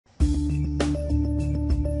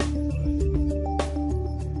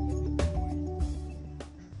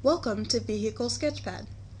Welcome to Vehicle Sketchpad.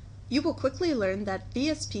 You will quickly learn that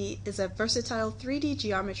VSP is a versatile 3D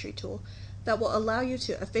geometry tool that will allow you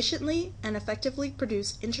to efficiently and effectively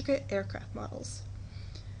produce intricate aircraft models.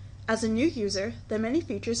 As a new user, the many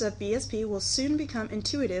features of VSP will soon become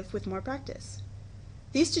intuitive with more practice.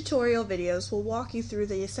 These tutorial videos will walk you through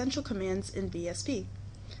the essential commands in VSP.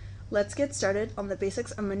 Let's get started on the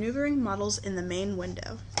basics of maneuvering models in the main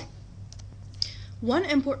window. One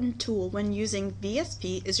important tool when using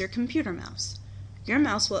VSP is your computer mouse. Your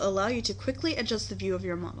mouse will allow you to quickly adjust the view of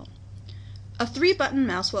your model. A 3-button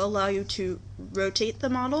mouse will allow you to rotate the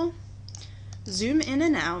model, zoom in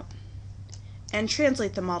and out, and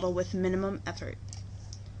translate the model with minimum effort.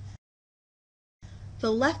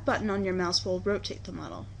 The left button on your mouse will rotate the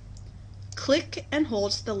model. Click and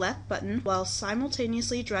hold the left button while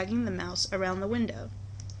simultaneously dragging the mouse around the window.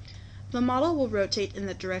 The model will rotate in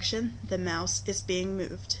the direction the mouse is being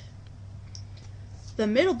moved. The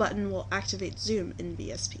middle button will activate zoom in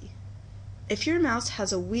VSP. If your mouse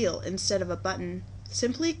has a wheel instead of a button,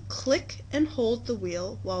 simply click and hold the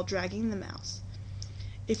wheel while dragging the mouse.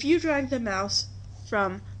 If you drag the mouse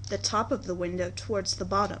from the top of the window towards the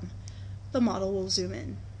bottom, the model will zoom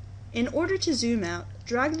in. In order to zoom out,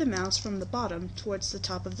 drag the mouse from the bottom towards the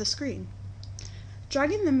top of the screen.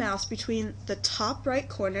 Dragging the mouse between the top right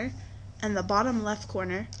corner and the bottom left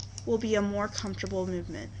corner will be a more comfortable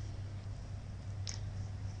movement.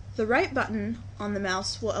 The right button on the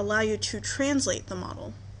mouse will allow you to translate the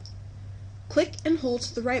model. Click and hold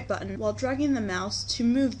the right button while dragging the mouse to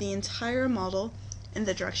move the entire model in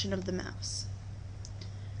the direction of the mouse.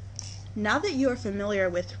 Now that you are familiar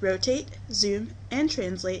with rotate, zoom, and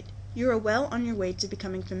translate, you are well on your way to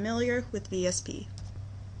becoming familiar with VSP.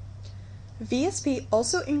 VSP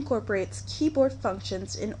also incorporates keyboard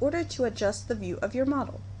functions in order to adjust the view of your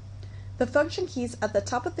model. The function keys at the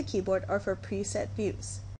top of the keyboard are for preset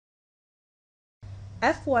views.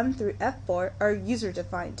 F1 through F4 are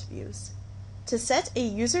user-defined views. To set a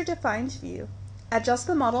user-defined view, adjust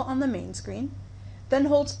the model on the main screen, then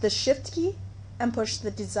hold the Shift key and push the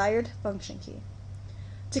desired function key.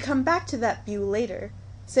 To come back to that view later,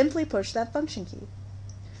 simply push that function key.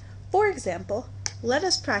 For example, let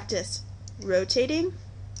us practice rotating,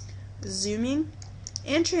 zooming,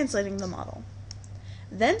 and translating the model.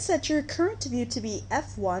 Then set your current view to be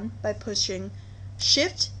F1 by pushing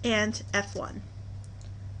Shift and F1.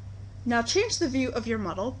 Now change the view of your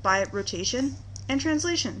model by rotation and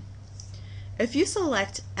translation. If you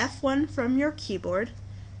select F1 from your keyboard,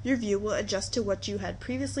 your view will adjust to what you had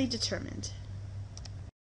previously determined.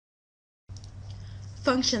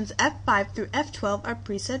 Functions F5 through F12 are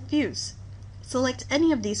preset views. Select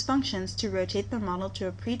any of these functions to rotate the model to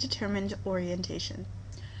a predetermined orientation.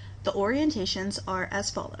 The orientations are as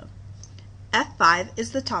follows. F5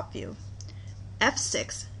 is the top view,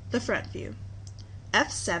 F6 the front view,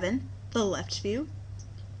 F7 the left view,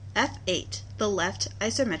 F8 the left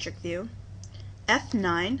isometric view,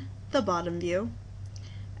 F9 the bottom view,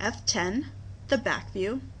 F10 the back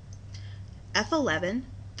view, F11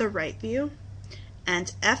 the right view,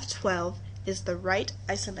 and F12 is the right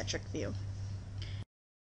isometric view.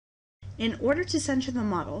 In order to center the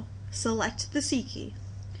model, select the C key.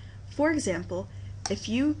 For example, if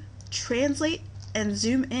you translate and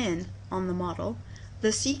zoom in on the model,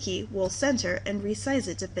 the C key will center and resize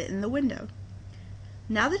it to fit in the window.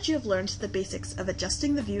 Now that you have learned the basics of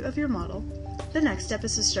adjusting the view of your model, the next step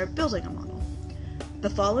is to start building a model. The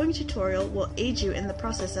following tutorial will aid you in the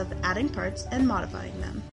process of adding parts and modifying them.